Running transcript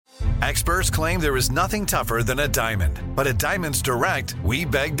Experts claim there is nothing tougher than a diamond. But at Diamonds Direct, we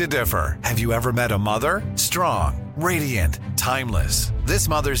beg to differ. Have you ever met a mother? Strong, radiant, timeless. This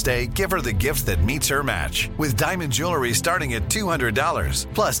Mother's Day, give her the gift that meets her match. With diamond jewelry starting at $200.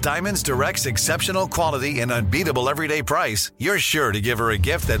 Plus Diamonds Direct's exceptional quality and unbeatable everyday price, you're sure to give her a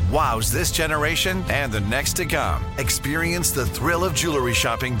gift that wows this generation and the next to come. Experience the thrill of jewelry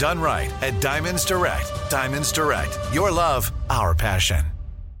shopping done right at Diamonds Direct. Diamonds Direct. Your love, our passion.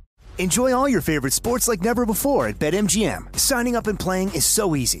 Enjoy all your favorite sports like never before at BetMGM. Signing up and playing is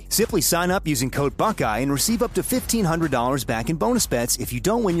so easy. Simply sign up using code Buckeye and receive up to $1,500 back in bonus bets if you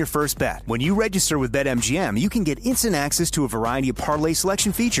don't win your first bet. When you register with BetMGM, you can get instant access to a variety of parlay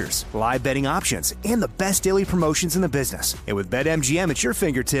selection features, live betting options, and the best daily promotions in the business. And with BetMGM at your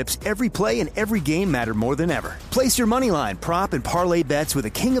fingertips, every play and every game matter more than ever. Place your moneyline, prop, and parlay bets with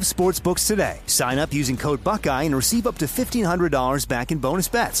the king of sportsbooks today. Sign up using code Buckeye and receive up to $1,500 back in bonus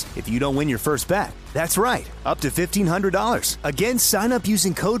bets if you don't win your first bet. That's right, up to $1,500. Again, sign up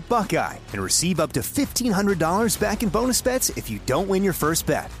using code Buckeye and receive up to $1,500 back in bonus bets if you don't win your first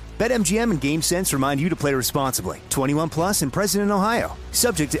bet. BetMGM and GameSense remind you to play responsibly. 21 plus and present in Ohio.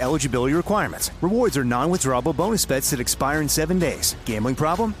 Subject to eligibility requirements. Rewards are non-withdrawable bonus bets that expire in 7 days. Gambling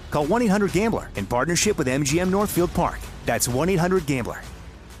problem? Call 1-800-GAMBLER in partnership with MGM Northfield Park. That's 1-800-GAMBLER.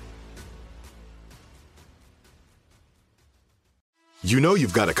 You know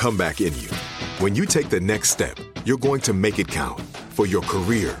you've got a comeback in you. When you take the next step, you're going to make it count. For your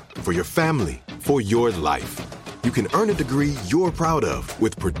career, for your family, for your life. You can earn a degree you're proud of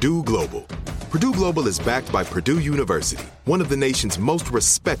with Purdue Global. Purdue Global is backed by Purdue University, one of the nation's most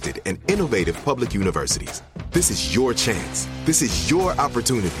respected and innovative public universities. This is your chance. This is your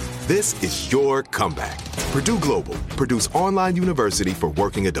opportunity. This is your comeback. Purdue Global, Purdue's online university for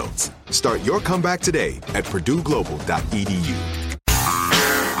working adults. Start your comeback today at purdueglobal.edu.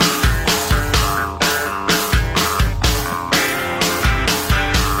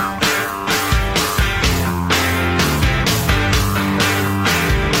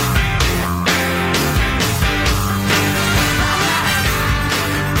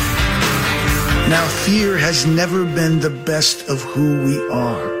 Now, fear has never been the best of who we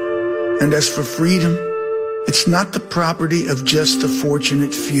are. And as for freedom, it's not the property of just a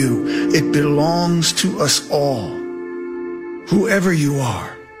fortunate few. It belongs to us all. Whoever you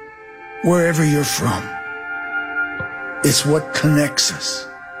are, wherever you're from, it's what connects us.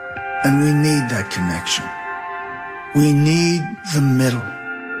 And we need that connection. We need the middle.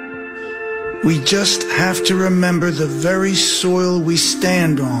 We just have to remember the very soil we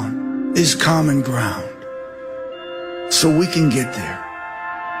stand on is common ground. So we can get there.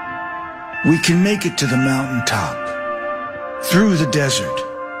 We can make it to the mountaintop, through the desert,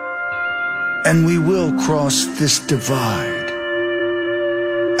 and we will cross this divide.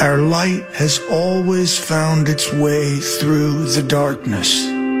 Our light has always found its way through the darkness.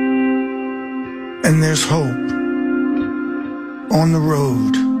 And there's hope on the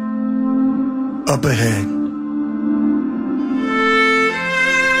road up ahead.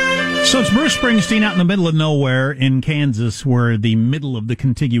 So it's Bruce Springsteen out in the middle of nowhere in Kansas, where the middle of the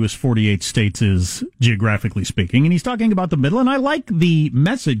contiguous 48 states is, geographically speaking. And he's talking about the middle, and I like the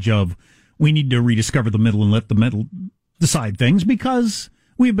message of we need to rediscover the middle and let the middle decide things, because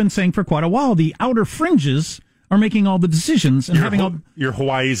we've been saying for quite a while the outer fringes are making all the decisions and having all... Your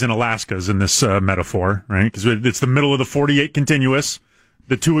Hawaiis and Alaskas in this metaphor, right? Because it's the middle of the 48 continuous.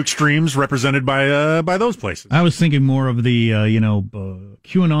 The two extremes represented by those places. I was thinking more of the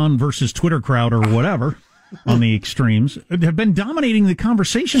QAnon versus Twitter crowd or whatever on the extremes have been dominating the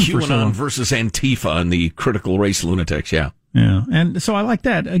conversation for so long. QAnon versus Antifa and the critical race lunatics, yeah. Yeah, and so I like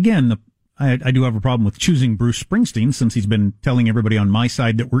that. Again, I do have a problem with choosing Bruce Springsteen, since he's been telling everybody on my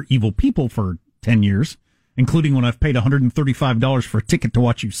side that we're evil people for 10 years, including when I've paid $135 for a ticket to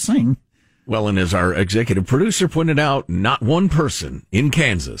watch you sing. Well, and as our executive producer pointed out, not one person in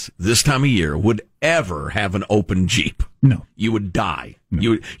Kansas this time of year would ever have an open Jeep. No. You would die.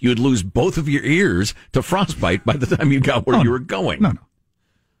 No. You would lose both of your ears to frostbite by the time you got where you were going. No.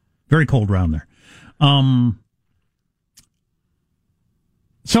 Very cold round there.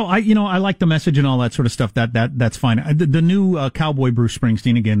 So I like the message and all that sort of stuff. That's fine. The new cowboy Bruce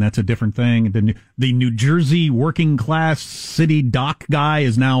Springsteen, again, that's a different thing. The New Jersey working class city doc guy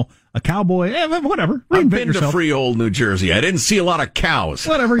is now a cowboy. Whatever. I've been to free old New Jersey. I didn't see a lot of cows.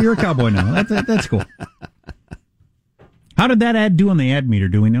 Whatever. You're a cowboy now. That's cool. How did that ad do on the ad meter?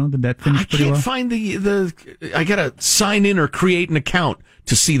 Do we know? Did that finish pretty well? I can't find the. I gotta sign in or create an account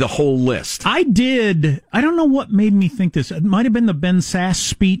to see the whole list. I did. I don't know what made me think this. It might have been the Ben Sass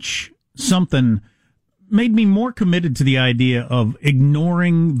speech. Something made me more committed to the idea of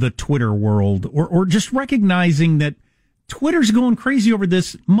ignoring the Twitter world or just recognizing that Twitter's going crazy over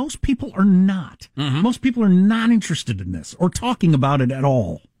this. Most people are not. Mm-hmm. Most people are not interested in this or talking about it at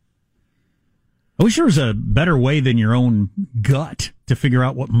all. I wish there was a better way than your own gut to figure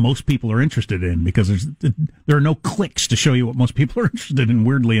out what most people are interested in, because there are no clicks to show you what most people are interested in,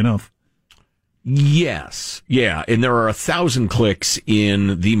 weirdly enough. Yes. Yeah. And there are 1,000 clicks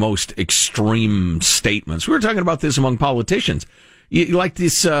in the most extreme statements. We were talking about this among politicians. Like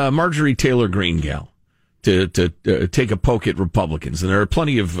this Marjorie Taylor Greene gal to take a poke at Republicans. And there are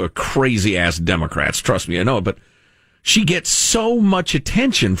plenty of crazy-ass Democrats. Trust me, I know it. But she gets so much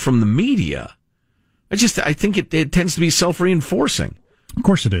attention from the media. I think it tends to be self-reinforcing. Of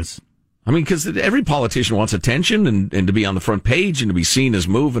course it is. I mean, because every politician wants attention and to be on the front page and to be seen as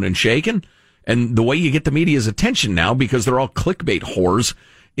moving and shaking. And the way you get the media's attention now, because they're all clickbait whores,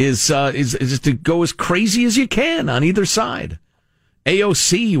 is to go as crazy as you can on either side.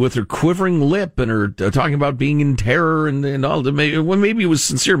 AOC with her quivering lip and her talking about being in terror and all. Maybe it was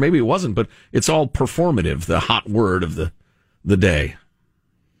sincere, maybe it wasn't, but it's all performative. The hot word of the day.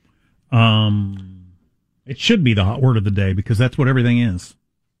 It should be the hot word of the day, because that's what everything is.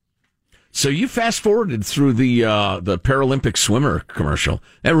 So you fast forwarded through the Paralympic swimmer commercial.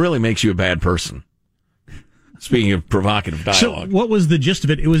 That really makes you a bad person. Speaking of provocative dialogue. So what was the gist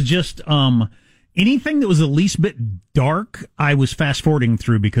of it? It was just anything that was the least bit dark, I was fast forwarding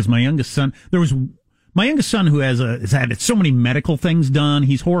through, because my youngest son who has had so many medical things done.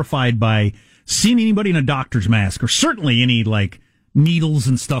 He's horrified by seeing anybody in a doctor's mask, or certainly any like needles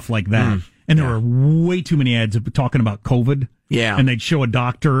and stuff like that. And there were way too many ads talking about COVID. Yeah. And they'd show a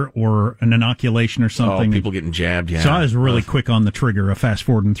doctor or an inoculation or something. Oh, people getting jabbed, yeah. So I was really quick on the trigger of fast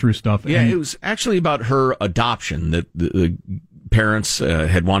forwarding through stuff. Yeah, it was actually about her adoption, that the parents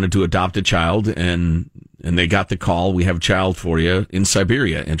had wanted to adopt a child, and they got the call, we have a child for you in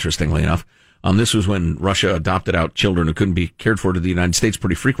Siberia, interestingly enough. This was when Russia adopted out children who couldn't be cared for to the United States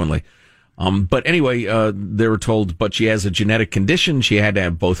pretty frequently. But anyway, they were told, but she has a genetic condition. She had to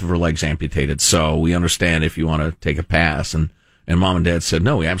have both of her legs amputated. So we understand if you want to take a pass. And mom and dad said,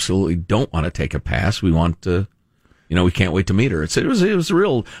 no, we absolutely don't want to take a pass. We want to, we can't wait to meet her. It was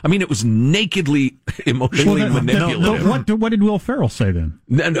real. I mean, it was nakedly emotionally manipulative. What did Will Ferrell say then?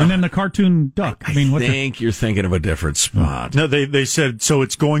 No. And then the cartoon duck. I think you're thinking of a different spot. No, they said, so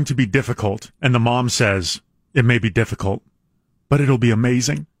it's going to be difficult. And the mom says, it may be difficult, but it'll be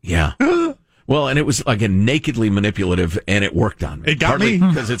amazing. Yeah. Well, and it was again nakedly manipulative, and it worked on me. It got me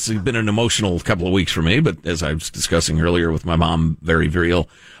because it's been an emotional couple of weeks for me. But as I was discussing earlier with my mom, very, very ill.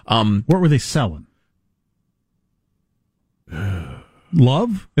 What were they selling?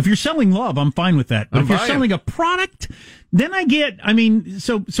 Love? If you're selling love, I'm fine with that. But if you're selling a product, then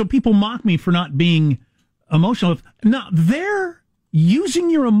so people mock me for not being emotional. No, they're using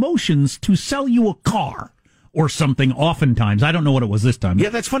your emotions to sell you a car. Or something. Oftentimes, I don't know what it was this time. Yeah,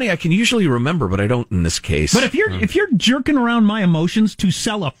 that's funny. I can usually remember, but I don't in this case. But if you're jerking around my emotions to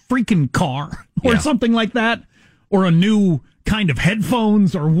sell a freaking car or something like that, or a new kind of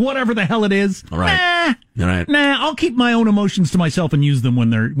headphones or whatever the hell it is, I'll keep my own emotions to myself and use them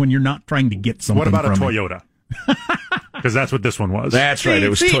when you're not trying to get something. What about from a Toyota? Because that's what this one was. That's right. It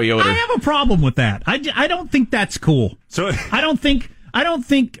was Toyota. I have a problem with that. I don't think that's cool. So I don't think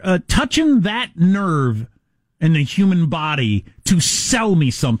touching that nerve in the human body to sell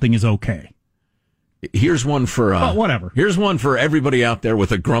me something is okay. Here's one for whatever. Here's one for everybody out there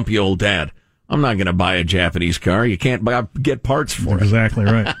with a grumpy old dad. I'm not going to buy a Japanese car. You can't get parts for it. Exactly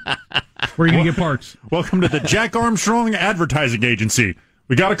right. Where are you going to get parts? Welcome to the Jack Armstrong Advertising Agency.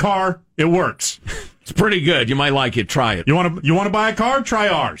 We got a car. It works. It's pretty good. You might like it. Try it. You want to buy a car? Try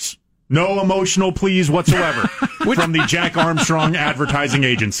ours. No emotional pleas whatsoever from the Jack Armstrong Advertising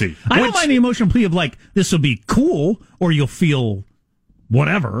Agency. I don't mind the emotional plea of like, this will be cool, or you'll feel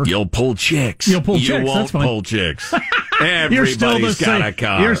whatever. You'll pull chicks. You won't That's fine. Pull chicks. Everybody's got a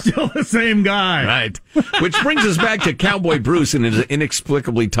car. You're still the same guy. Right. Which brings us back to Cowboy Bruce and his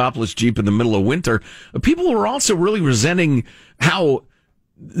inexplicably topless Jeep in the middle of winter. People were also really resenting how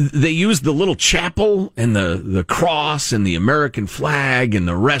they used the little chapel and the cross and the American flag and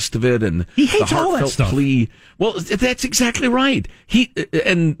the rest of it, and he hates the all that heartfelt stuff. plea. Well, that's exactly right. He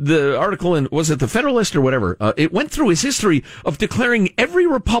and the article in, was it the Federalist or whatever? It went through his history of declaring every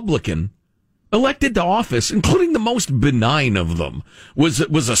Republican elected to office, including the most benign of them, was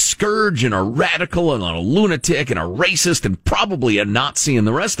a scourge and a radical and a lunatic and a racist and probably a Nazi and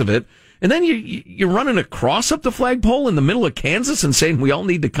the rest of it. And then you're running a cross up the flagpole in the middle of Kansas and saying we all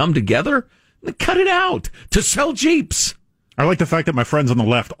need to come together? Cut it out to sell Jeeps. I like the fact that my friends on the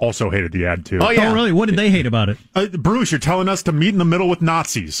left also hated the ad, too. Oh, really? What did they hate about it? Bruce, you're telling us to meet in the middle with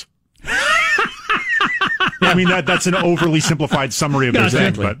Nazis. I mean, that's an overly simplified summary of this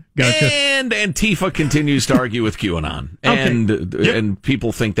thing, but Gotcha. And Antifa continues to argue with QAnon, and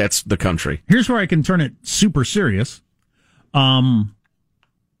people think that's the country. Here's where I can turn it super serious. I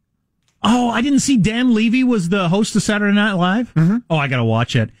didn't see Dan Levy was the host of Saturday Night Live. Mm-hmm. Oh, I got to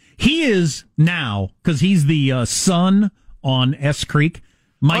watch it. He is now, because he's the son on S Creek,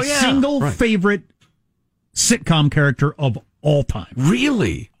 my single favorite sitcom character of all time.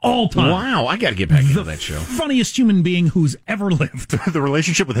 Really? All time. Wow, I got to get back into that show. Funniest human being who's ever lived. The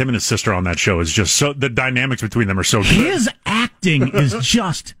relationship with him and his sister on that show is just so, the dynamics between them are so good. His acting is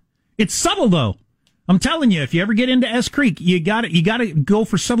just, it's subtle though. I'm telling you, if you ever get into S Creek, you got to go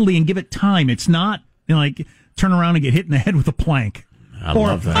for subtlety and give it time. It's not like turn around and get hit in the head with a plank. I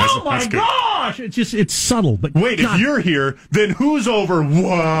love that. Oh my gosh! It's subtle, but wait, if you're here, then who's over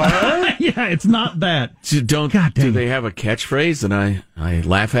what? Yeah, it's not that. Do they have a catchphrase that I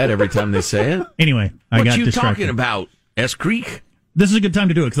laugh at every time they say it? Anyway, I got distracted. What you talking about? S Creek? This is a good time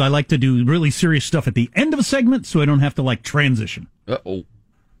to do it because I like to do really serious stuff at the end of a segment, so I don't have to transition. Uh-oh.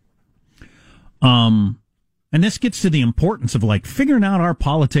 And this gets to the importance of figuring out our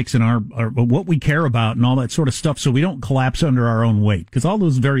politics and our what we care about and all that sort of stuff so we don't collapse under our own weight. Because all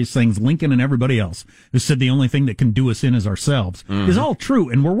those various things, Lincoln and everybody else who said the only thing that can do us in is ourselves, is all true.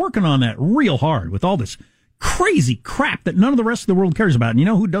 And we're working on that real hard with all this crazy crap that none of the rest of the world cares about. And you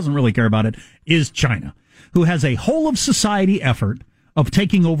know who doesn't really care about it is China, who has a whole of society effort of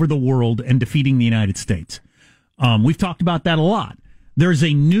taking over the world and defeating the United States. We've talked about that a lot. There's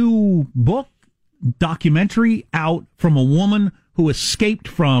a new documentary out from a woman who escaped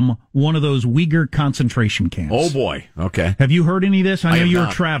from one of those Uyghur concentration camps. Oh boy. Okay. Have you heard any of this? I know you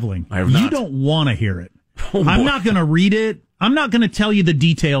were traveling. I have not. You don't want to hear it. I'm not going to read it. I'm not going to tell you the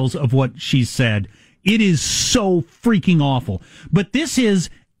details of what she said. It is so freaking awful. But this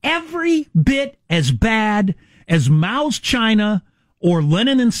is every bit as bad as Mao's China or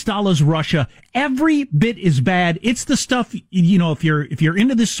Lenin and Stalin's Russia. Every bit is bad. It's the stuff, if you're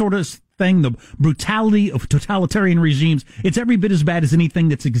into this sort of thing, the brutality of totalitarian regimes, it's every bit as bad as anything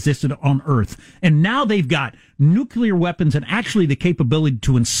that's existed on Earth. And now they've got nuclear weapons and actually the capability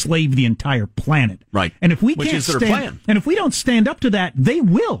to enslave the entire planet. Right. And if we Which can't is their plan. And if we don't stand up to that, they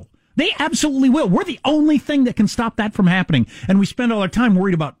will. They absolutely will. We're the only thing that can stop that from happening. And we spend all our time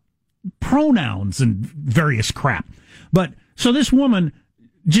worried about pronouns and various crap. But so this woman,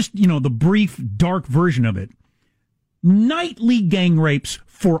 just, the brief, dark version of it, nightly gang rapes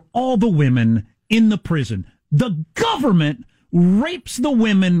for all the women in the prison. The government rapes the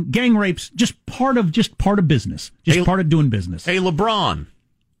women, gang rapes, just part of business, part of doing business. Hey, LeBron,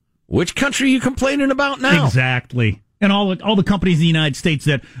 which country are you complaining about now? Exactly. And all the companies in the United States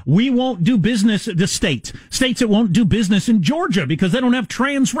that we won't do business, the states that won't do business in Georgia because they don't have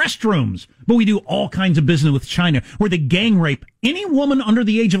trans restrooms. But we do all kinds of business with China where they gang rape. Any woman under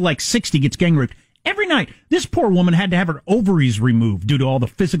the age of 60 gets gang raped. Every night, this poor woman had to have her ovaries removed due to all the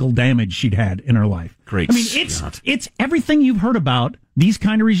physical damage she'd had in her life. Great. I mean, it's everything you've heard about these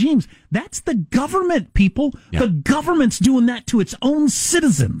kind of regimes. That's the government, people. Yeah. The government's doing that to its own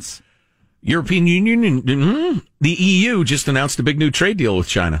citizens. European Union, the EU just announced a big new trade deal with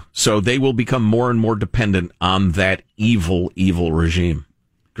China. So they will become more and more dependent on that evil, evil regime.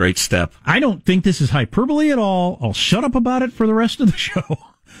 Great step. I don't think this is hyperbole at all. I'll shut up about it for the rest of the show.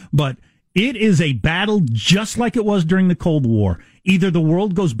 But it is a battle just like it was during the Cold War. Either the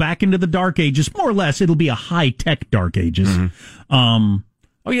world goes back into the Dark Ages, more or less, it'll be a high-tech Dark Ages. Mm-hmm.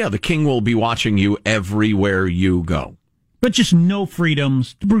 The king will be watching you everywhere you go. But just no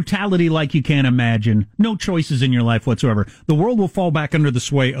freedoms, brutality like you can't imagine, no choices in your life whatsoever. The world will fall back under the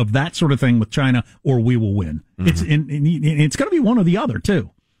sway of that sort of thing with China, or we will win. Mm-hmm. It's going to be one or the other, too.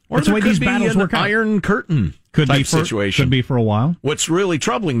 Or that's the way these battles work out. Iron Curtain type situation. Could be for a while. What's really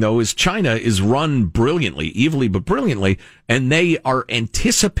troubling, though, is China is run brilliantly, evilly but brilliantly, and they are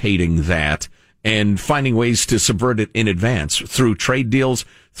anticipating that and finding ways to subvert it in advance through trade deals,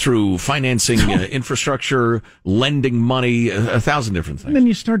 through financing infrastructure, lending money, 1,000 different things. And then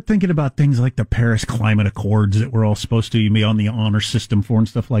you start thinking about things like the Paris Climate Accords that we're all supposed to be on the honor system for and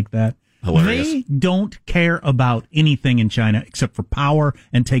stuff like that. Hilarious. They don't care about anything in China except for power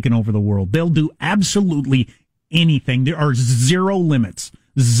and taking over the world. They'll do absolutely anything. There are zero limits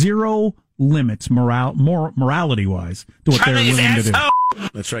morality-wise to what they're willing to do.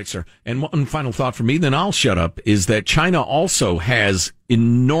 That's right, sir. And one final thought for me, then I'll shut up, is that China also has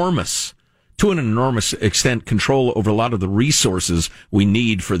to an enormous extent, control over a lot of the resources we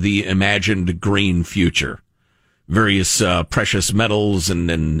need for the imagined green future. various precious metals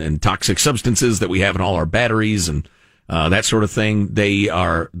and toxic substances that we have in all our batteries and that sort of thing. They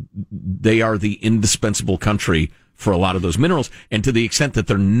are the indispensable country for a lot of those minerals. And to the extent that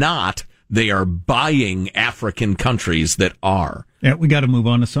they're not, they are buying African countries that are. Yeah, we got to move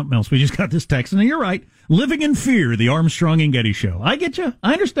on to something else. We just got this text, and you're right. Living in fear, the Armstrong and Getty Show. I get you.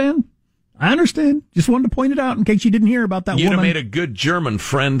 I understand. Just wanted to point it out in case you didn't hear about that woman. You'd have made a good German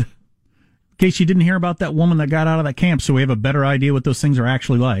friend. In case you didn't hear about that woman that got out of that camp, so we have a better idea what those things are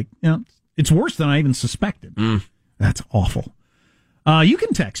actually like. It's worse than I even suspected. That's awful. You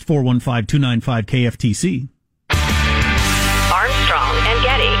can text 415-295-KFTC. Armstrong and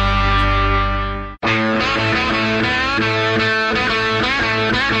Getty.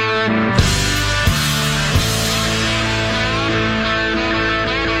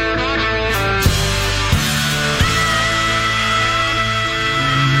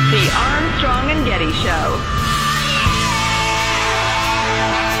 The Armstrong and Getty Show.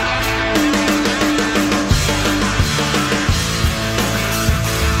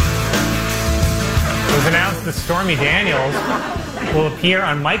 It was announced that Stormy Daniels will appear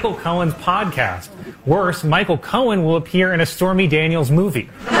on Michael Cohen's podcast. Worse, Michael Cohen will appear in a Stormy Daniels movie.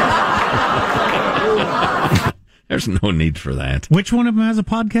 There's no need for that. Which one of them has a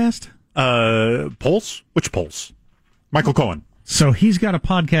podcast? Pulse? Which Pulse? Michael Cohen. So he's got a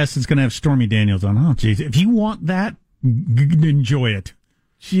podcast that's going to have Stormy Daniels on. Oh, jeez. If you want that, enjoy it.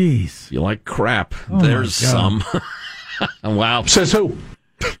 Jeez. You like crap. There's some. Wow. Says who?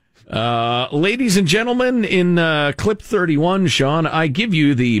 Ladies and gentlemen, in clip 31, Sean, I give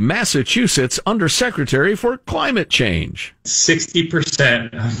you the Massachusetts Undersecretary for Climate Change.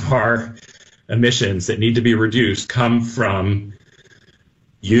 60% of our emissions that need to be reduced come from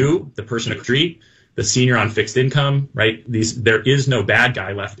you, the person on the street, the senior on fixed income, right? There is no bad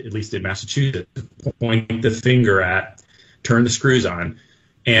guy left, at least in Massachusetts, to point the finger at, turn the screws on,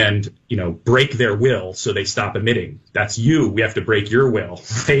 and, break their will so they stop emitting. That's you. We have to break your will,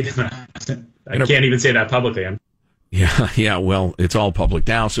 right? I can't even say that publicly. Yeah, well, it's all public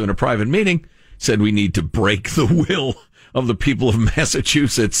now. So in a private meeting, said we need to break the will of the people of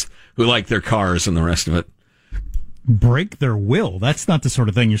Massachusetts who like their cars and the rest of it. Break their will? That's not the sort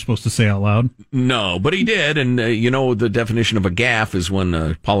of thing you're supposed to say out loud. No, but he did. And, the definition of a gaffe is when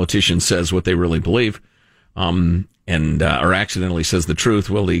a politician says what they really believe. Or accidentally says the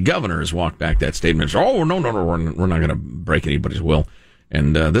truth. Well, the governor has walked back that statement. Oh, no, we're not going to break anybody's will.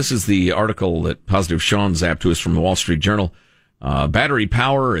 And this is the article that Positive Sean zapped to us from the Wall Street Journal. Battery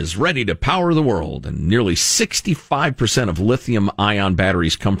power is ready to power the world, and nearly 65% of lithium-ion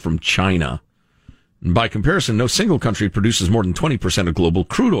batteries come from China. And by comparison, no single country produces more than 20% of global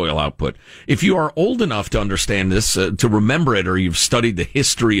crude oil output. If you are old enough to understand this, to remember it, or you've studied the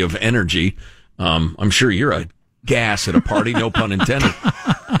history of energy, I'm sure you're a gas at a party, no pun intended.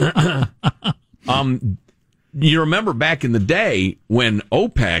 You remember back in the day when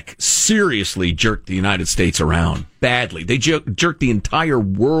OPEC seriously jerked the United States around badly. They jerked the entire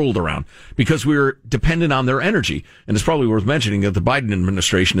world around because we were dependent on their energy. And it's probably worth mentioning that the Biden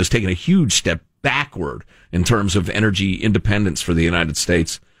administration has taken a huge step backward in terms of energy independence for the United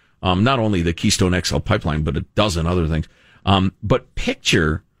States. Not only the Keystone XL pipeline, but a dozen other things. But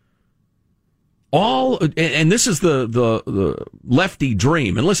picture and this is the lefty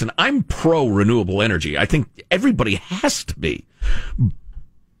dream. And listen, I'm pro renewable energy. I think everybody has to be.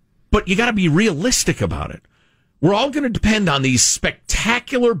 But you got to be realistic about it. We're all going to depend on these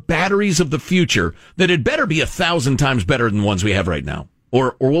spectacular batteries of the future that had better be 1,000 times better than the ones we have right now.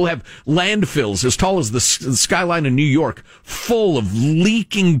 Or we'll have landfills as tall as the skyline in New York full of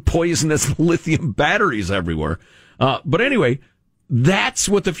leaking poisonous lithium batteries everywhere. But anyway, that's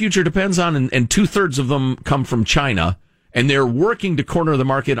what the future depends on, and 2/3 of them come from China, and they're working to corner the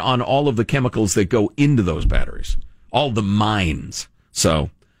market on all of the chemicals that go into those batteries, all the mines. So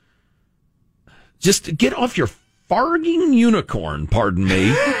just get off your farting unicorn, pardon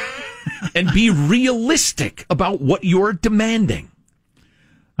me, and be realistic about what you're demanding.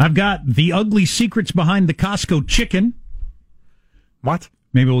 I've got the ugly secrets behind the Costco chicken. What?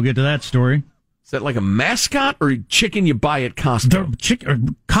 Maybe we'll get to that story. Is that like a mascot or chicken you buy at Costco?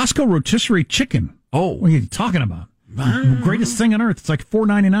 Costco rotisserie chicken. Oh. What are you talking about? Greatest thing on earth. It's like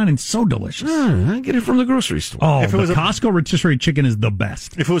 $4.99 and so delicious. I get it from the grocery store. Oh, if it was Costco rotisserie chicken is the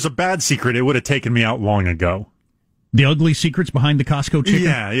best. If it was a bad secret, it would have taken me out long ago. The ugly secrets behind the Costco chicken?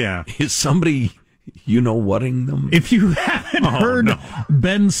 Yeah. Is somebody, whatting them? If you haven't heard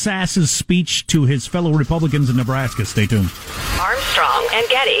Ben Sass's speech to his fellow Republicans in Nebraska, stay tuned. Armstrong and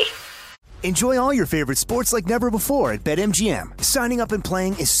Getty. Enjoy all your favorite sports like never before at BetMGM. Signing up and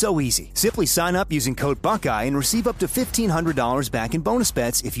playing is so easy. Simply sign up using code Buckeye and receive up to $1,500 back in bonus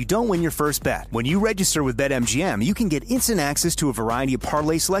bets if you don't win your first bet. When you register with BetMGM, you can get instant access to a variety of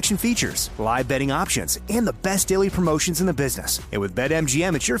parlay selection features, live betting options, and the best daily promotions in the business. And with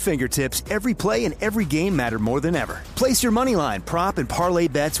BetMGM at your fingertips, every play and every game matter more than ever. Place your moneyline, prop, and parlay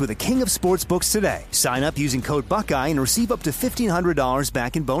bets with the king of sportsbooks today. Sign up using code Buckeye and receive up to $1,500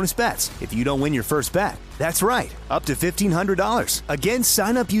 back in bonus bets if you don't win your first bet. That's right, up to $1,500. Again,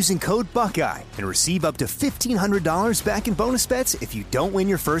 sign up using code Buckeye and receive up to $1,500 back in bonus bets if you don't win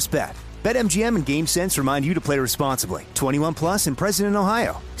your first bet. BetMGM and GameSense remind you to play responsibly. 21 plus and present in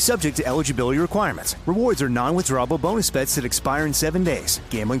Ohio. Subject to eligibility requirements. Rewards are non-withdrawable bonus bets that expire in 7 days.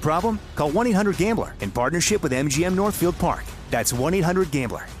 Gambling problem? Call 1-800-GAMBLER in partnership with MGM Northfield Park. That's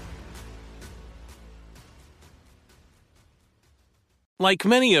 1-800-GAMBLER. Like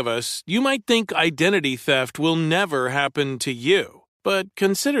many of us, you might think identity theft will never happen to you. But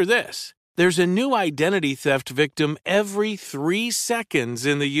consider this. There's a new identity theft victim every 3 seconds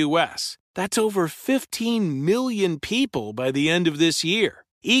in the U.S. That's over 15 million people by the end of this year,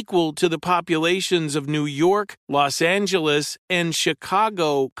 equal to the populations of New York, Los Angeles, and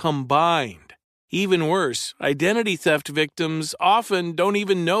Chicago combined. Even worse, identity theft victims often don't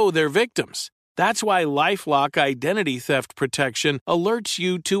even know they're victims. That's why LifeLock Identity Theft Protection alerts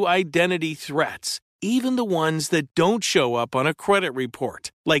you to identity threats, even the ones that don't show up on a credit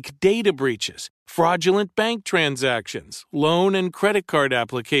report, like data breaches, fraudulent bank transactions, loan and credit card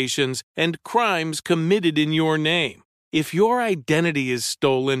applications, and crimes committed in your name. If your identity is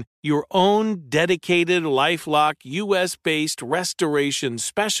stolen, your own dedicated LifeLock U.S.-based restoration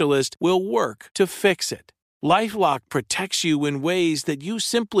specialist will work to fix it. LifeLock protects you in ways that you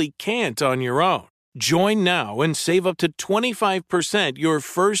simply can't on your own. Join now and save up to 25% your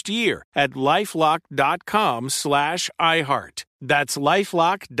first year at LifeLock.com/iHeart. That's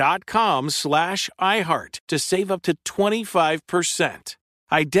LifeLock.com/iHeart to save up to 25%.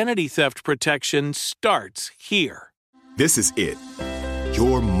 Identity theft protection starts here. This is it.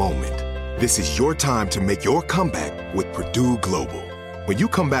 Your moment. This is your time to make your comeback with Purdue Global. When you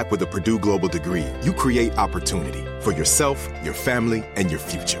come back with a Purdue Global degree, you create opportunity for yourself, your family, and your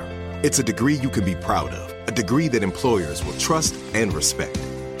future. It's a degree you can be proud of, a degree that employers will trust and respect.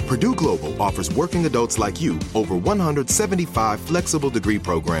 Purdue Global offers working adults like you over 175 flexible degree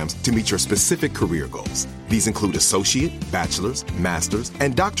programs to meet your specific career goals. These include associate, bachelor's, master's,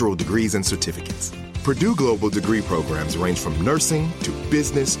 and doctoral degrees and certificates. Purdue Global degree programs range from nursing to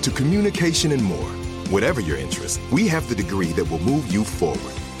business to communication and more. Whatever your interest, we have the degree that will move you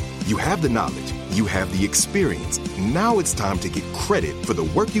forward. You have the knowledge, you have the experience. Now it's time to get credit for the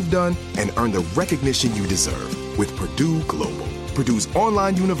work you've done and earn the recognition you deserve with Purdue Global, Purdue's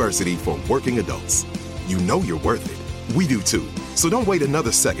online university for working adults. You know you're worth it. We do too. So don't wait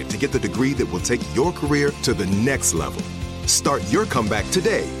another second to get the degree that will take your career to the next level. Start your comeback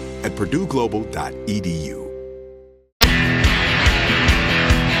today at purdueglobal.edu.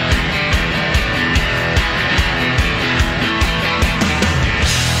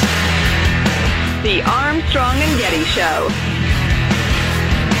 The Armstrong and Getty Show.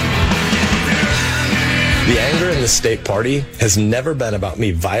 The anger in the state party has never been about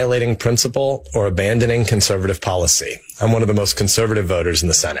me violating principle or abandoning conservative policy. I'm one of the most conservative voters in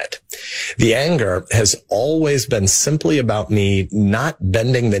the Senate. The anger has always been simply about me not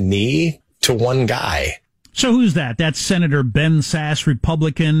bending the knee to one guy. So who's that? That's Senator Ben Sasse,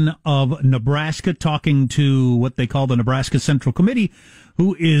 Republican of Nebraska, talking to what they call the Nebraska Central Committee,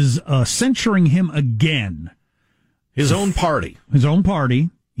 who is censuring him again. His own party. His own party.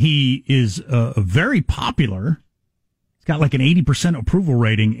 He is very popular. He's got like an 80% approval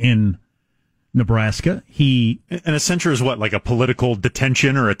rating in Nebraska. And a censure is what, like a political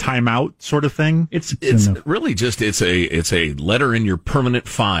detention or a timeout sort of thing? It's really just it's a letter in your permanent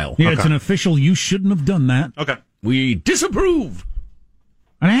file. Yeah, okay. It's an official. You shouldn't have done that. Okay, we disapprove.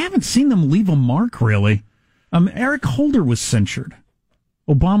 And I haven't seen them leave a mark really. Eric Holder was censured.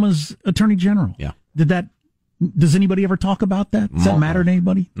 Obama's attorney general. Yeah. Does anybody ever talk about that? Does that matter to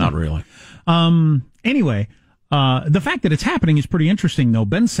anybody? Not really. Anyway, the fact that it's happening is pretty interesting, though.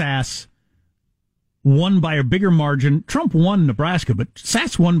 Ben Sasse won by a bigger margin. Trump won Nebraska, but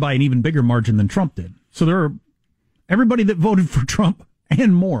Sasse won by an even bigger margin than Trump did. So there are everybody that voted for Trump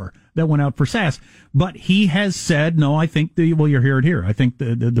and more that went out for Sasse. But he has said, no, I think you'll hear it here. I think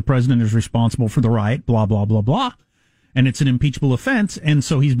the president is responsible for the riot, blah, blah, blah, blah. And it's an impeachable offense. And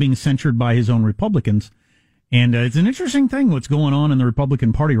so he's being censured by his own Republicans. And it's an interesting thing what's going on in the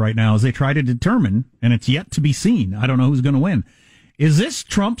Republican Party right now as they try to determine, and it's yet to be seen, I don't know who's going to win. Is this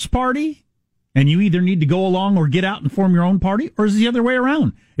Trump's party And you either need to go along or get out and form your own party, or is it the other way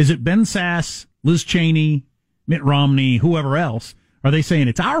around? Is it Ben Sasse, Liz Cheney, Mitt Romney, whoever else? Are they saying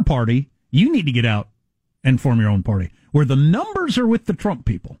it's our party, you need to get out and form your own party? Where the numbers are with the Trump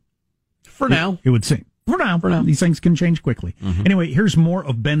people. For now. It would seem. For now. These things can change quickly. Mm-hmm. Anyway, here's more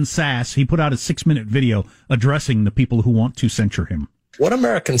of Ben Sasse. He put out a 6-minute video addressing the people who want to censure him. What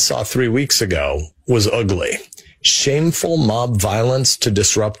Americans saw 3 weeks ago was ugly. Shameful mob violence to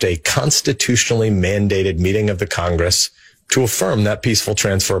disrupt a constitutionally mandated meeting of the Congress to affirm that peaceful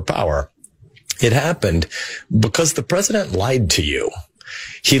transfer of power. It happened because the president lied to you.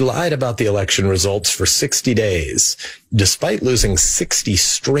 He lied about the election results for 60 days. Despite losing 60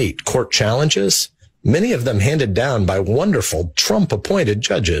 straight court challenges, many of them handed down by wonderful Trump-appointed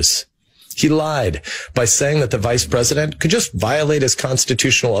judges. He lied by saying that the vice president could just violate his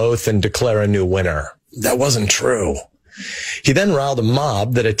constitutional oath and declare a new winner. That wasn't true. He then riled a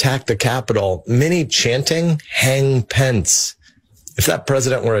mob that attacked the Capitol, many chanting, "Hang Pence." If that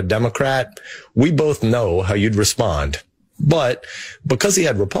president were a Democrat, we both know how you'd respond. But because he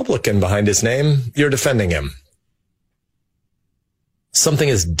had Republican behind his name, you're defending him. Something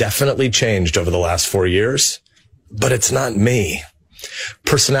has definitely changed over the last 4 years, but it's not me.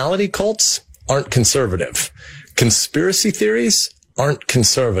 Personality cults aren't conservative. Conspiracy theories aren't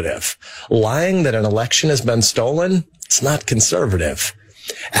conservative. Lying that an election has been stolen, it's not conservative.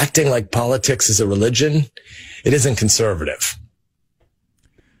 Acting like politics is a religion, it isn't conservative.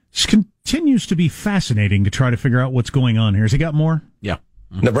 This continues to be fascinating to try to figure out what's going on here. Has he got more? Yeah.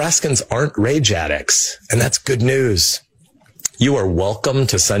 Nebraskans aren't rage addicts, and that's good news. You are welcome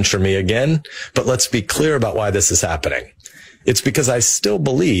to censure me again, but let's be clear about why this is happening. It's because I still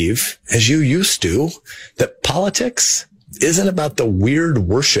believe, as you used to, that politics isn't about the weird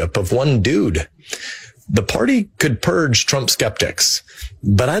worship of one dude. The party could purge Trump skeptics,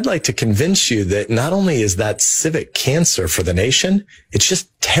 but I'd like to convince you that not only is that civic cancer for the nation, it's just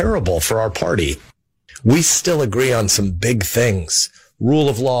terrible for our party. We still agree on some big things: rule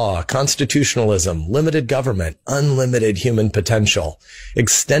of law, constitutionalism, limited government, unlimited human potential,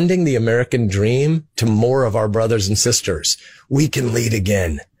 extending the American dream to more of our brothers and sisters. We can lead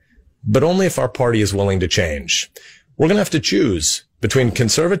again, but only if our party is willing to change. We're going to have to choose between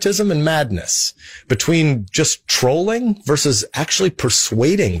conservatism and madness, between just trolling versus actually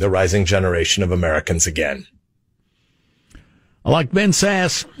persuading the rising generation of Americans again. I like Ben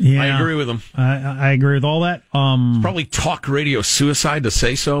Sasse. Yeah, I agree with him. I agree with all that. It's probably talk radio suicide to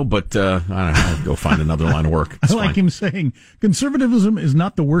say so, but I don't know. I'll go find another line of work. It's I like him saying conservatism is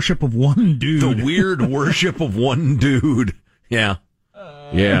not the worship of one dude. The weird worship of one dude. Yeah.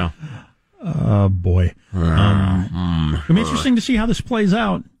 Yeah. Oh, boy. It'll be interesting to see how this plays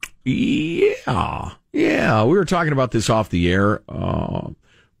out. Yeah. Yeah. We were talking about this off the air.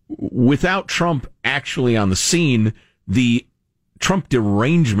 Without Trump actually on the scene, the Trump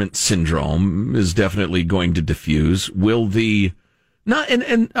derangement syndrome is definitely going to diffuse. And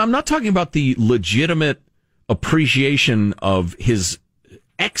I'm not talking about the legitimate appreciation of his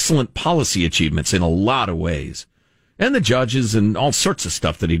excellent policy achievements in a lot of ways. And the judges and all sorts of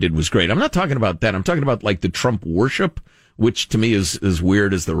stuff that he did was great. I'm not talking about that. I'm talking about like the Trump worship, which to me is as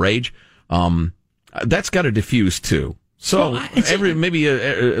weird as the rage. That's got to diffuse too. So let's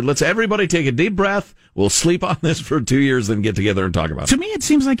everybody take a deep breath. We'll sleep on this for 2 years, then get together and talk about it. To me, it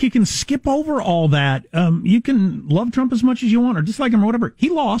seems like you can skip over all that. You can love Trump as much as you want or dislike him or whatever. He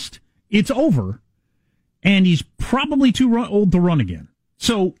lost. It's over. And he's probably too old to run again.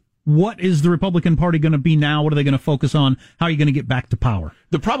 So what is the Republican Party going to be now? What are they going to focus on? How are you going to get back to power?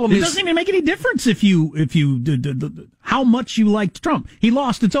 The problem is, it doesn't even make any difference if you how much you liked Trump. He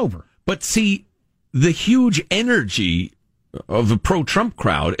lost. It's over. But see, the huge energy of the pro-Trump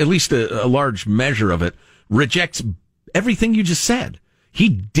crowd, at least a large measure of it, rejects everything you just said. He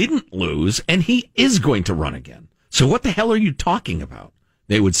didn't lose, and he is going to run again. So what the hell are you talking about?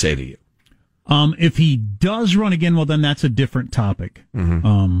 They would say to you. If he does run again, well, then that's a different topic.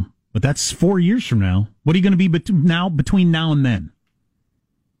 Mm-hmm. But that's 4 years from now. What are you going to be between now and then?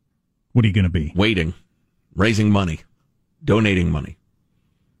 What are you going to be? Waiting, raising money, donating money.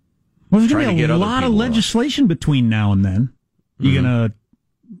 Well, there's going to be a lot of legislation between now and then. You're going to...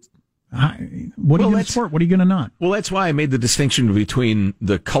 What are you going to support? What are you going to not? Well, that's why I made the distinction between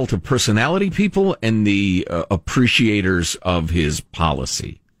the cult of personality people and the appreciators of his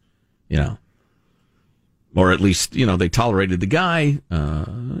policy. You know, or at least, you know, they tolerated the guy.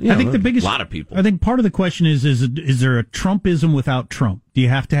 I think a lot of people. I think part of the question is there a Trumpism without Trump? Do you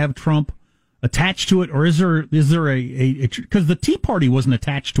have to have Trump attached to it, or is there a because the Tea Party wasn't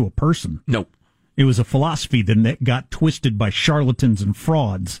attached to a person. No, it was a philosophy that got twisted by charlatans and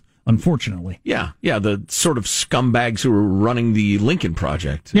frauds unfortunately. Yeah, the sort of scumbags who were running the Lincoln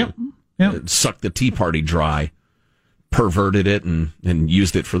Project. Yep. Sucked the Tea Party dry, perverted it, and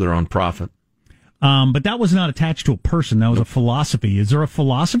used it for their own profit. But that was not attached to a person. That was a philosophy. Is there a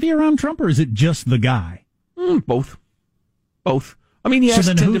philosophy around Trump, or is it just the guy? Both. I mean, you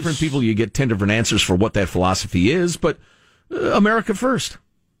ask 10 different people, you get 10 different answers for what that philosophy is, but America first.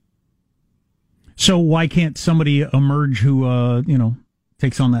 So why can't somebody emerge who,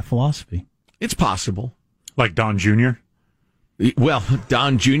 takes on that philosophy? It's possible. Like Don Jr.? Well,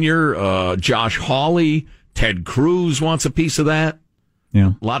 Don Jr., Josh Hawley, Ted Cruz wants a piece of that.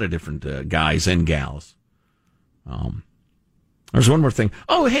 Yeah. A lot of different guys and gals. There's one more thing.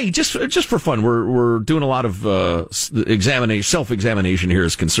 Oh, hey, just for fun, we're doing a lot of self-examination here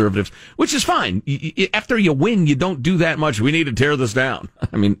as conservatives, which is fine. After you win, you don't do that much. We need to tear this down.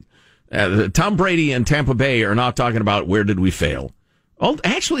 I mean, Tom Brady and Tampa Bay are not talking about where did we fail. Well,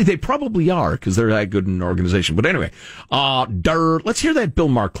 actually, they probably are because they're that good an organization. But anyway, let's hear that Bill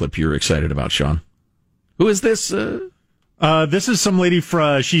Maher clip you're excited about, Sean. Who is this? This is some lady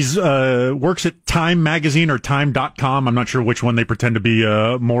she's works at Time Magazine or Time.com. I'm not sure which one they pretend to be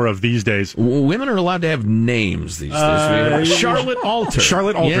more of these days. Women are allowed to have names these days. Charlotte Alter.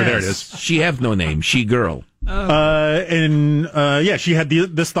 Charlotte Alter, yes. There it is. She have no name. She girl. She had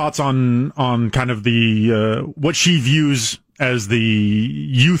this thoughts on kind of the what she views as the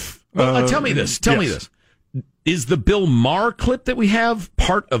youth. Well, tell me this. Tell me this. Is the Bill Maher clip that we have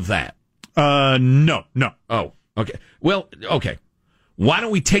part of that? No. Oh, okay. Well, okay. Why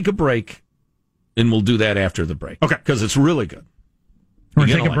don't we take a break, and we'll do that after the break? Okay. Because it's really good. We're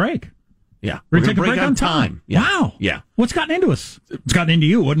going to take a break. Yeah. We're going to take a break on time. Yeah. Wow. Yeah. What's gotten into us? It's gotten into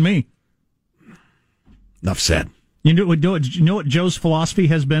you, wasn't me. Enough said. You know what Joe's philosophy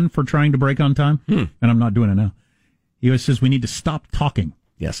has been for trying to break on time? And I'm not doing it now. He always says we need to stop talking.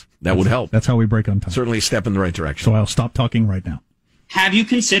 Yes, that would help. That's how we break on time. Certainly a step in the right direction. So I'll stop talking right now. Have you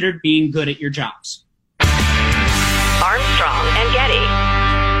considered being good at your jobs? Armstrong and Getty.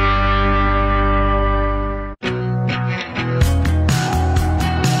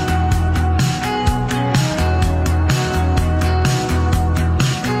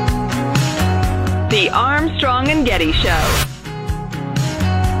 The Armstrong and Getty Show.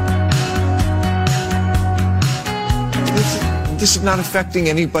 This is not affecting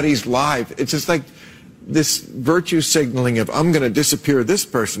anybody's life. It's just like this virtue signaling of, I'm going to disappear this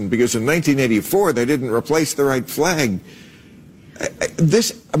person because in 1984 they didn't replace the right flag.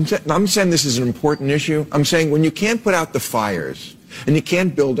 I'm saying this is an important issue. I'm saying when you can't put out the fires and you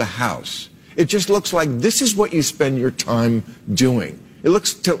can't build a house, it just looks like this is what you spend your time doing. It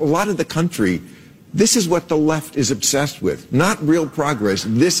looks to a lot of the country, this is what the left is obsessed with. Not real progress,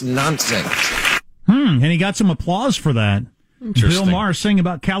 this nonsense. And he got some applause for that. Bill Maher saying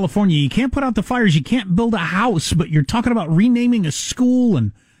about California, you can't put out the fires, you can't build a house, but you're talking about renaming a school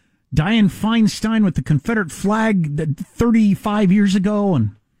and Dianne Feinstein with the Confederate flag 35 years ago,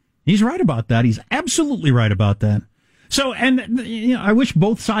 and he's right about that. He's absolutely right about that. So, and I wish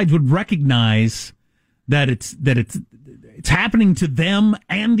both sides would recognize that it's happening to them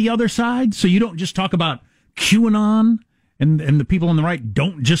and the other side. So you don't just talk about QAnon, and the people on the right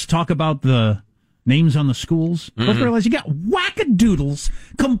don't just talk about the names on the schools. Let's realize you got wackadoodles,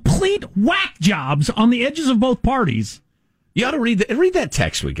 complete whack jobs on the edges of both parties. You ought to read that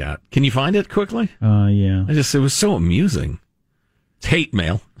text we got. Can you find it quickly? Yeah. It was so amusing. It's hate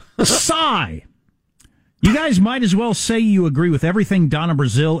mail. Sigh. You guys might as well say you agree with everything Donna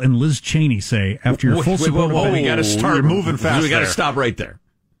Brazile and Liz Cheney say after your full support of we got to start. You're moving fast. We got to stop right there.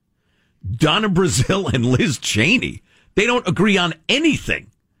 Donna Brazile and Liz Cheney, they don't agree on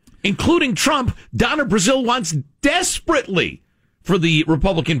anything, including Trump. Donna Brazile wants desperately for the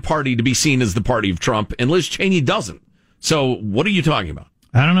Republican Party to be seen as the party of Trump, and Liz Cheney doesn't. So what are you talking about?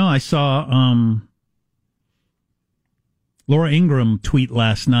 I don't know. I saw Laura Ingraham tweet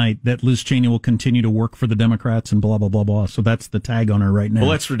last night that Liz Cheney will continue to work for the Democrats and blah, blah, blah, blah. So that's the tag on her right now.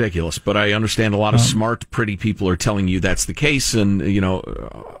 Well, that's ridiculous, but I understand a lot of smart, pretty people are telling you that's the case, and,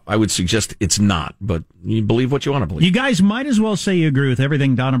 I would suggest it's not, but you believe what you want to believe. You guys might as well say you agree with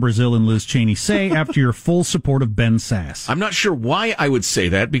everything Donna Brazile and Liz Cheney say after your full support of Ben Sasse. I'm not sure why I would say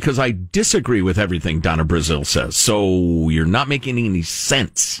that, because I disagree with everything Donna Brazile says, so you're not making any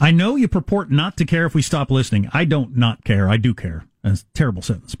sense. I know you purport not to care if we stop listening. I don't not care. I do care. That's a terrible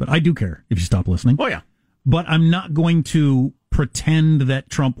sentence, but I do care if you stop listening. Oh, yeah. But I'm not going to pretend that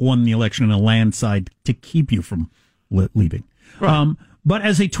Trump won the election in a landslide to keep you from leaving. Right. But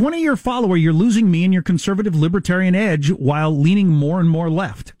as a 20-year follower, you're losing me and your conservative libertarian edge while leaning more and more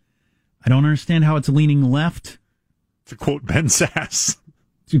left. I don't understand how it's leaning left. To quote Ben Sasse.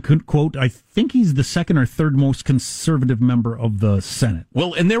 quote, I think he's the second or third most conservative member of the Senate.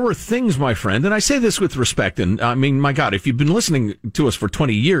 Well, and there were things, my friend, and I say this with respect, and I mean, my God, if you've been listening to us for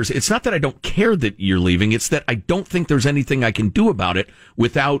 20 years, it's not that I don't care that you're leaving, it's that I don't think there's anything I can do about it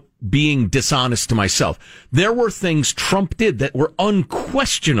without being dishonest to myself. There were things Trump did that were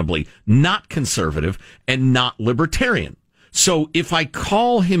unquestionably not conservative and not libertarian. So if I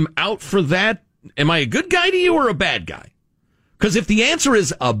call him out for that, am I a good guy to you or a bad guy? Because if the answer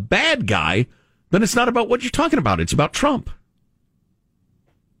is a bad guy, then it's not about what you're talking about. It's about Trump.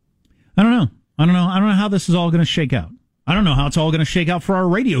 I don't know. I don't know how this is all going to shake out. I don't know how it's all going to shake out for our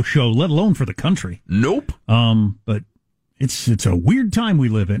radio show, let alone for the country. Nope. But it's a weird time we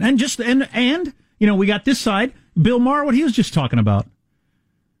live in. And you know, we got this side, Bill Maher, what he was just talking about.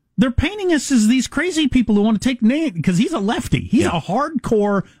 They're painting us as these crazy people who want to take name because he's a lefty. He's a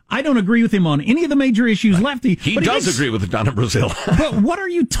hardcore. I don't agree with him on any of the major issues. Right. Lefty. He does agree with Donna Brazile. But what are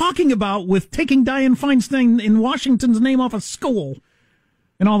you talking about with taking Dianne Feinstein in Washington's name off a school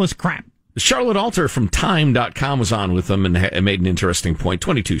and all this crap? Charlotte Alter from Time.com was on with them and made an interesting point.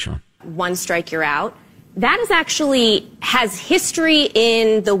 22, Sean. One strike, you're out. That is actually has history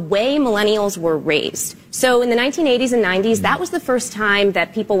in the way millennials were raised. So in the 1980s and 90s, that was the first time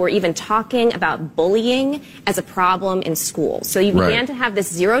that people were even talking about bullying as a problem in schools. So you began to have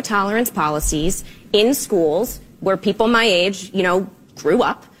this zero tolerance policies in schools where people my age, you know, grew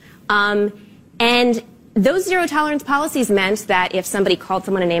up. And those zero tolerance policies meant that if somebody called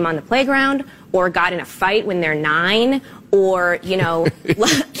someone a name on the playground or got in a fight when they're 9 or, you know,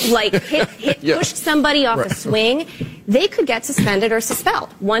 like pushed somebody off a swing, they could get suspended or expelled.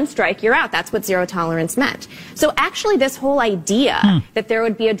 One strike, you're out. That's what zero tolerance meant. So actually this whole idea that there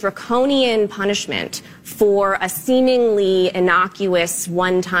would be a draconian punishment for a seemingly innocuous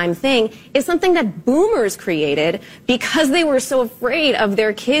one-time thing is something that boomers created because they were so afraid of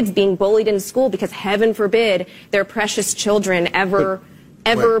their kids being bullied in school because heaven forbid their precious children ever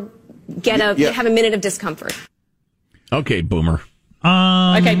have a minute of discomfort. Okay, boomer.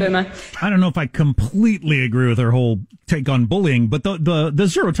 Okay, boomer. I don't know if I completely agree with her whole take on bullying, but the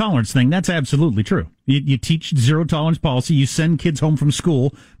zero tolerance thing, that's absolutely true. You teach zero tolerance policy. You send kids home from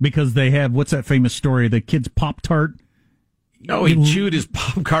school because they have, what's that famous story? The kid's Pop-Tart. Oh, he chewed his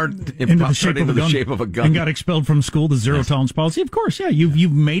Pop-Tart into the shape of a gun. And got expelled from school, the zero tolerance policy. Of course, yeah.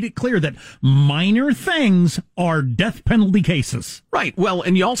 You've made it clear that minor things are death penalty cases. Right. Well,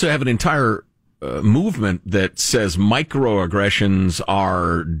 and you also have an entire movement that says microaggressions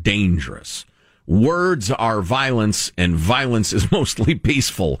are dangerous. Words are violence, and violence is mostly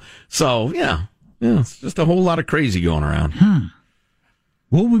peaceful. So, yeah, it's just a whole lot of crazy going around.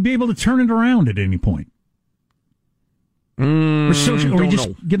 Will we be able to turn it around at any point? Are we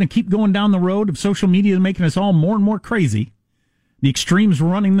just going to keep going down the road of social media making us all more and more crazy? The extremes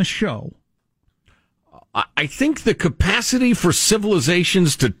running the show. I think the capacity for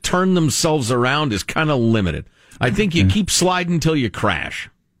civilizations to turn themselves around is kind of limited. I think you keep sliding until you crash.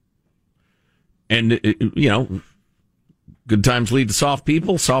 And, you know, good times lead to soft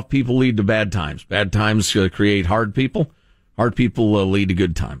people lead to bad times. Bad times create hard people lead to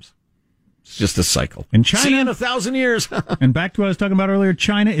good times. It's just a cycle. And China, see you in 1,000 years. And back to what I was talking about earlier,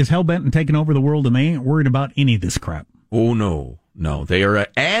 China is hell-bent on taking over the world, and they ain't worried about any of this crap. Oh, no. No, they are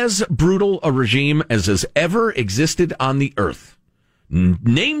as brutal a regime as has ever existed on the earth.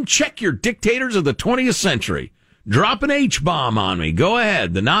 Name check your dictators of the 20th century. Drop an H-bomb on me. Go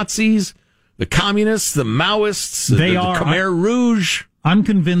ahead. The Nazis, the communists, the Maoists, the Khmer Rouge. I'm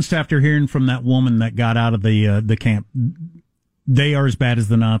convinced after hearing from that woman that got out of the camp, they are as bad as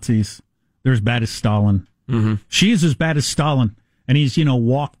the Nazis. They're as bad as Stalin. Mm-hmm. She is as bad as Stalin. And he's,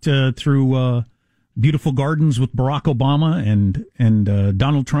 walked through beautiful gardens with Barack Obama and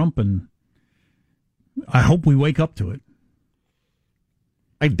Donald Trump, and I hope we wake up to it.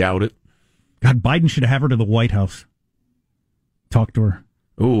 I doubt it. God, Biden should have her to the White House. Talk to her.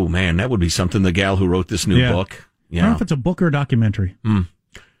 Oh, man, that would be something, the gal who wrote this new book. Yeah. I don't know if it's a book or a documentary.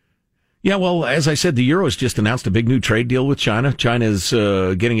 Yeah, well, as I said, the Euro has just announced a big new trade deal with China. China is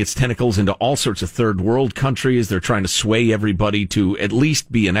getting its tentacles into all sorts of third world countries. They're trying to sway everybody to at least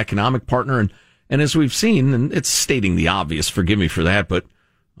be an economic partner. And as we've seen, and it's stating the obvious, forgive me for that, but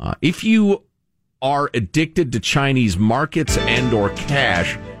if you are addicted to Chinese markets and or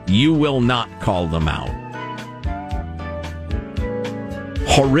cash, you will not call them out.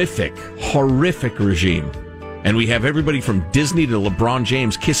 Horrific regime. And we have everybody from Disney to LeBron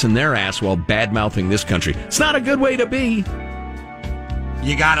James kissing their ass while bad-mouthing this country. It's not a good way to be.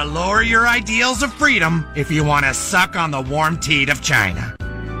 You gotta lower your ideals of freedom if you want to suck on the warm teat of China.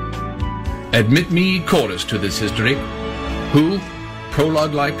 Admit me chorus to this history. Who,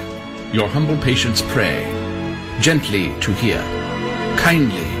 Prologue-like, your humble patients pray, gently to hear,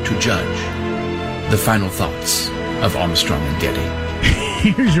 kindly to judge. The final thoughts of Armstrong and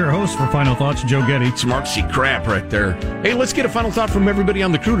Getty. Here's your host for Final Thoughts, Joe Getty. Smart C crap right there. Hey, let's get a final thought from everybody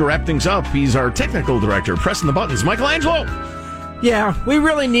on the crew to wrap things up. He's our technical director, pressing the buttons, Michelangelo. Yeah, we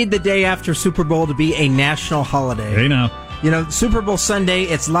really need the day after Super Bowl to be a national holiday. Hey, now. You know, Super Bowl Sunday,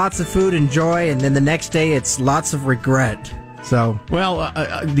 it's lots of food and joy, and then the next day, it's lots of regret. So, well,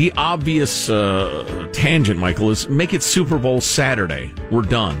 the obvious tangent, Michael, is make it Super Bowl Saturday. We're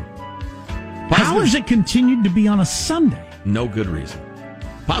done. How has it continued to be on a Sunday? No good reason.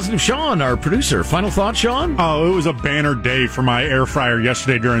 Positive Sean, our producer. Final thought, Sean? Oh, it was a banner day for my air fryer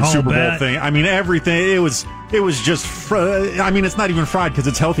yesterday during Super Bowl thing. I mean, everything. It was just. I mean, it's not even fried because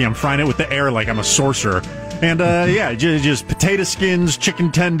it's healthy. I'm frying it with the air like I'm a sorcerer. And yeah, just potato skins,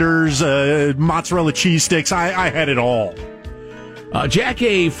 chicken tenders, mozzarella cheese sticks. I had it all. Jack,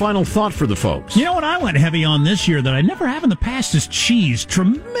 a final thought for the folks. You know what I went heavy on this year that I never have in the past is cheese.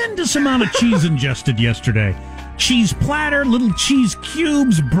 Tremendous amount of cheese ingested yesterday. Cheese platter, little cheese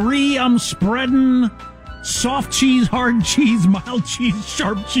cubes, brie I'm spreading, soft cheese, hard cheese, mild cheese,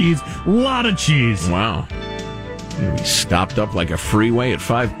 sharp cheese, a lot of cheese. Wow. You'll be stopped up like a freeway at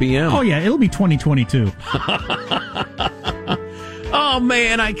 5 p.m. Oh, yeah, it'll be 2022. Oh,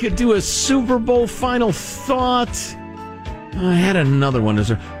 man, I could do a Super Bowl final thought. I had another one.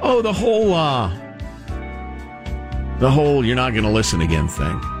 Oh, the whole you're not going to listen again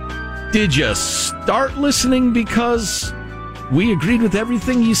thing. Did you start listening because we agreed with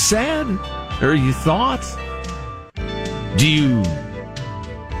everything you said or you thought? Do you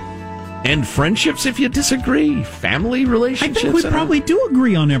end friendships if you disagree? Family relationships? I think we probably do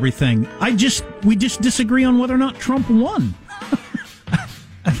agree on everything. We just disagree on whether or not Trump won.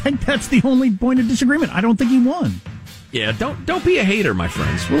 I think that's the only point of disagreement. I don't think he won. Yeah, don't be a hater, my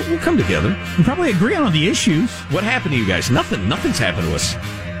friends. We'll come together. We probably agree on the issues. What happened to you guys? Nothing's happened to us.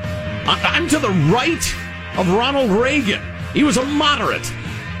 I'm to the right of Ronald Reagan. He was a moderate.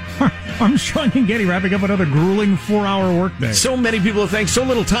 Armstrong and Getty wrapping up another grueling 4-hour workday. So many people to thank, so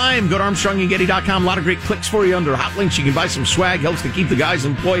little time. Go to ArmstrongandGetty.com. A lot of great clicks for you under hot links. You can buy some swag. Helps to keep the guys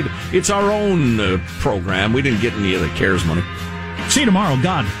employed. It's our own program. We didn't get any of the CARES money. See you tomorrow.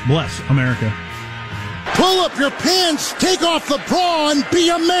 God bless America. Pull up your pants, take off the bra, and be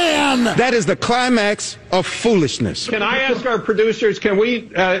a man. That is the climax of foolishness. Can I ask our producers, can we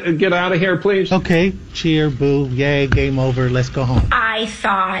get out of here, please? Okay, cheer, boo, yay, game over, let's go home. I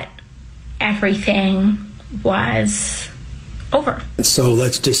thought everything was over. So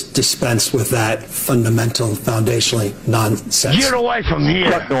let's just dispense with that fundamental, foundationally nonsense. Get away from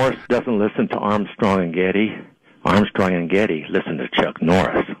here. Chuck Norris doesn't listen to Armstrong and Getty. Armstrong and Getty listen to Chuck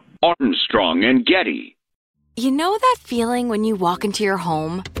Norris. Armstrong and Getty. You know that feeling when you walk into your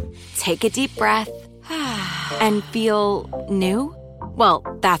home, take a deep breath, and feel new? Well,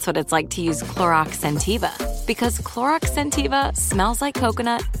 that's what it's like to use Clorox Scentiva. Because Clorox Scentiva smells like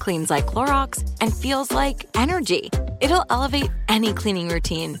coconut, cleans like Clorox, and feels like energy. It'll elevate any cleaning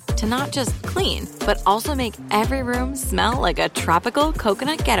routine to not just clean, but also make every room smell like a tropical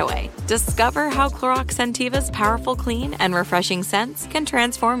coconut getaway. Discover how Clorox Scentiva's powerful clean and refreshing scents can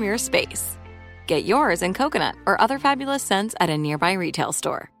transform your space. Get yours in coconut or other fabulous scents at a nearby retail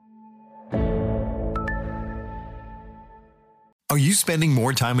store. Are you spending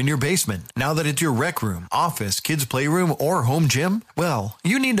more time in your basement now that it's your rec room, office, kids' playroom, or home gym? Well,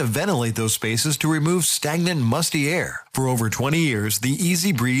 you need to ventilate those spaces to remove stagnant, musty air. For over 20 years, the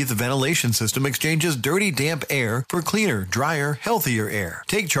Easy Breathe ventilation system exchanges dirty, damp air for cleaner, drier, healthier air.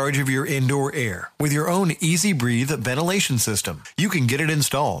 Take charge of your indoor air with your own Easy Breathe ventilation system. You can get it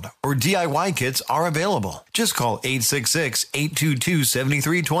installed, or DIY kits are available. Just call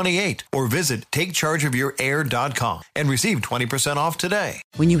 866-822-7328 or visit takechargeofyourair.com and receive 20% off today.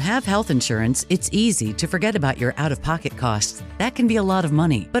 When you have health insurance, it's easy to forget about your out-of-pocket costs. That can be a lot of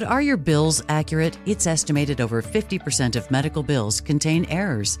money. But are your bills accurate? It's estimated over 50% of medical bills contain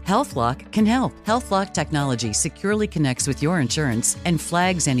errors. HealthLock can help. HealthLock technology securely connects with your insurance and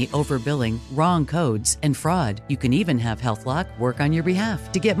flags any overbilling, wrong codes, and fraud. You can even have HealthLock work on your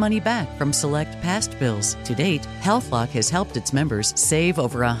behalf to get money back from select past bills. To date, HealthLock has helped its members save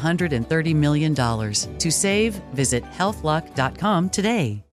over $130 million. To save, visit healthlock.com today.